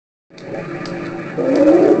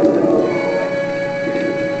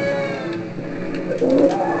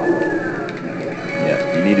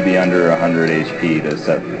key to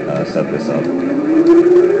set this up.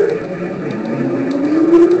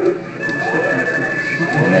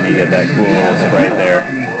 And then you get that cool little sprite there.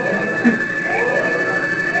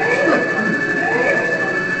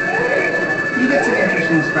 You get some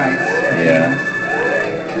interesting sprites. Yeah.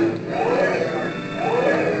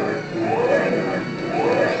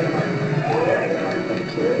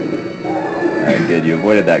 Alright, good. You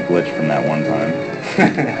avoided that glitch from that one time.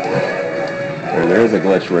 There is a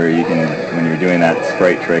glitch where you can, when you're doing that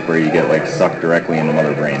sprite trick where you get like sucked directly into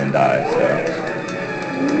Mother Brain and die, so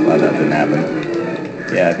glad that didn't happen.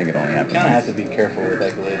 Yeah, I think it only happened. You kind of have to be careful with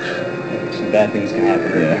that glitch. Some bad things can happen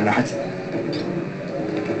if you're not.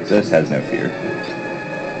 This has no fear.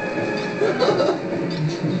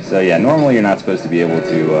 So yeah, normally you're not supposed to be able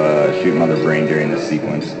to shoot Mother Brain during this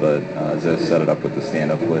sequence, but Zos set it up with the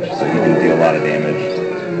stand-up glitch, so you can deal a lot of damage.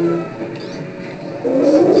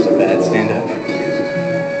 It's a bad stand-up.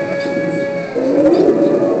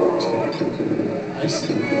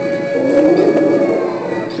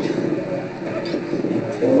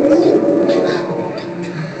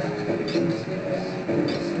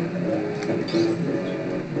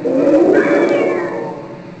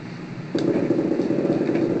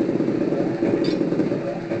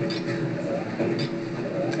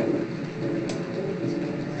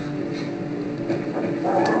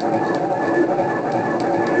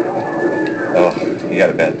 You got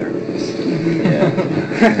a bad through. Yeah.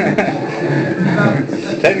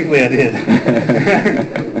 Technically I did.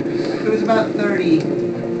 It was about 30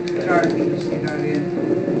 charges.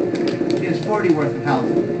 He has 40 worth of health.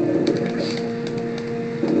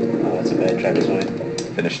 Oh, that's a bad trapezoid.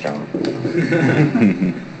 Finish strong.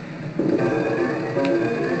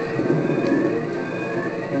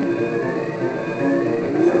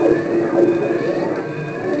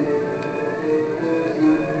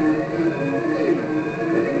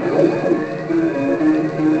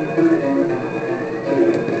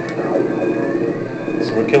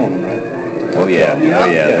 We're killing them, right? Oh yeah,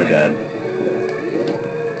 they're dead.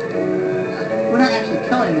 We're not actually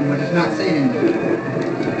killing them, we're just not saving them.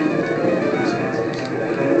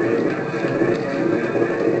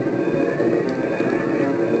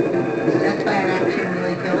 Is death by inaction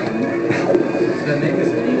really killing? Does that make us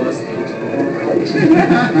any less guilty?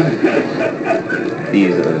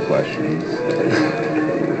 These are the questions.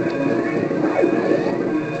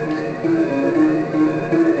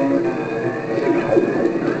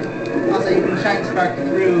 Shine spark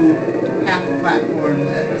through half the platforms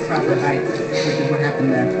at the proper heights, which is what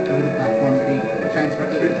happened there. Over the platform, the shine spark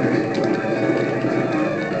through.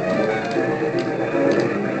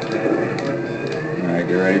 Alright,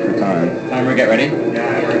 get ready for time. Timer, get ready?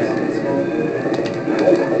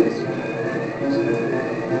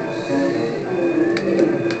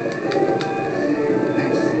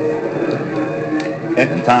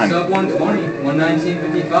 And time. Sub 120,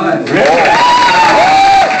 119.55.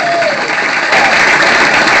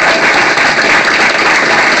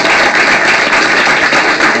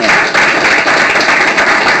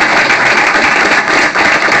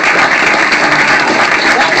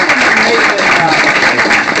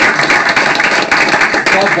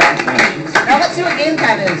 Now let's see what game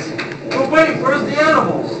time is. Oh wait, where's the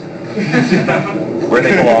animals? Where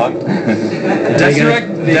they belong.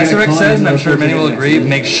 Desirek says, and I'm sure many will agree,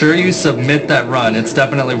 make sure you submit that run. It's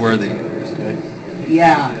definitely worthy.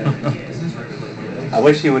 Yeah. I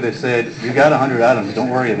wish you would have said, you got 100 items, don't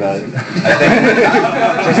worry about it.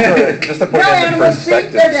 I think, just to put it in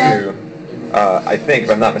perspective too, I think, if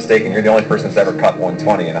I'm not mistaken, you're the only person that's ever cut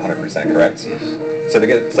 120 and 100%, correct? So to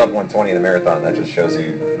get sub 120 in the marathon, that just shows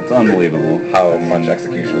you It's unbelievable how much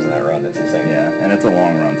execution was in that run. It's insane. Yeah, and it's a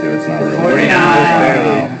long run too. It's not really.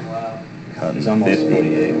 49. Cutting He's almost 50.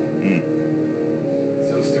 48.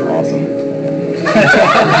 So still Awesome.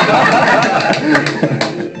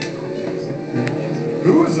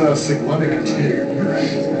 Who was a cyclonic attacker?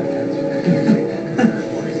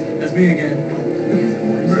 That's me again.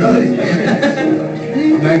 Really?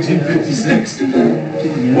 1956.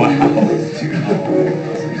 Wow.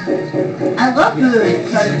 I love the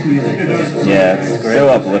credit music. Yeah, it's so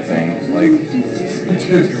uplifting. Like,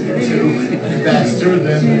 Faster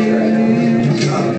than the track.